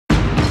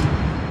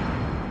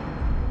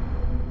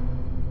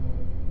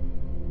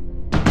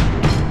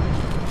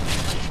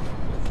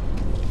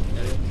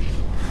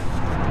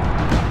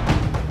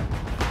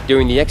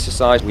During the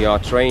exercise we are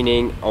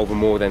training over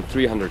more than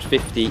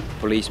 350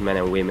 policemen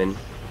and women,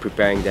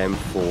 preparing them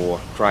for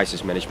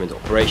crisis management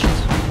operations.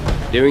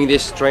 During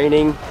this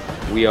training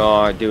we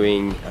are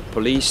doing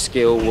police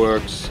skill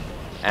works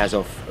as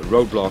of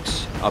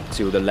roadblocks up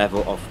to the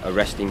level of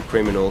arresting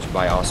criminals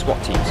by our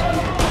SWAT teams.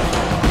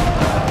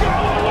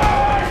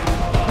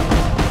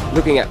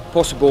 Looking at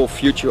possible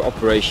future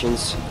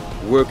operations,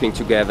 working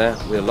together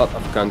with a lot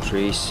of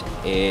countries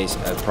is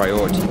a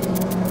priority.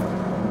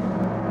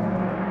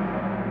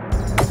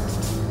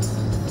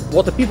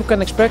 What the people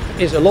can expect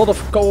is a lot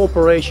of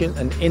cooperation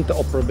and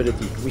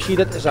interoperability. We see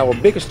that as our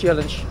biggest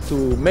challenge,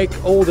 to make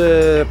all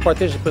the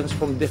participants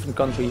from different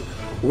countries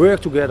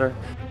work together,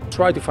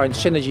 try to find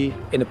synergy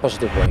in a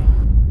positive way.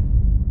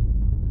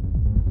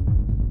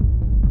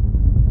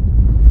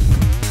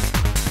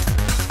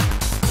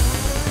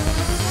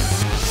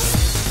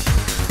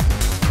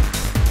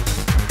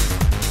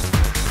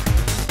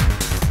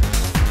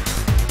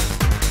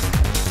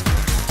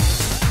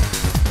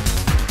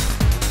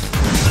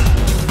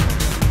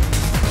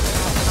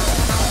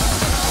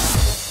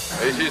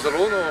 Is he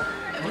alone or?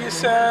 He is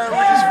with his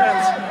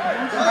friends.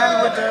 The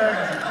man with the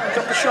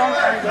capuchon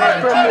and the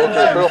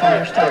purple.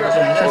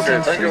 Okay,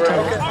 thank you very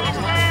much.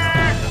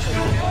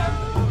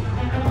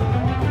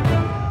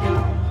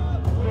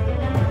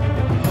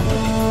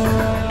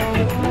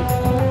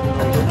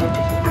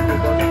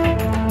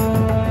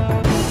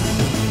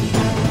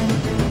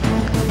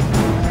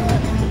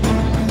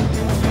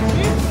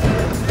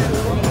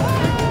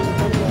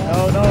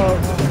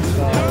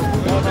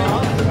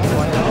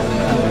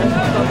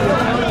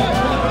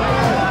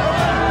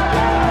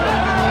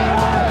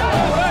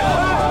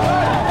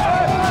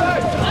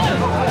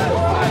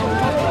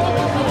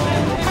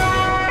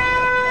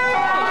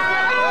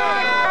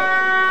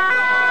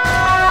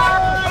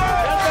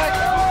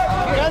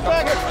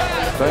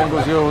 Tango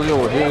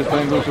 00, here is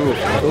Tango 2. We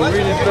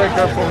really take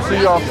her from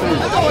CRC.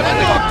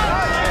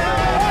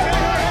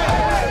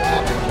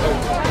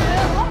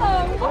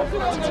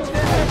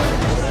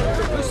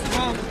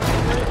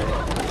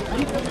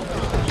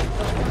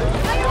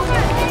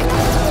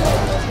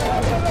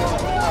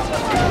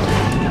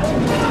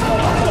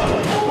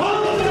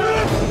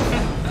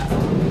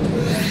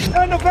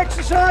 End of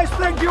exercise,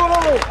 thank you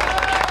all!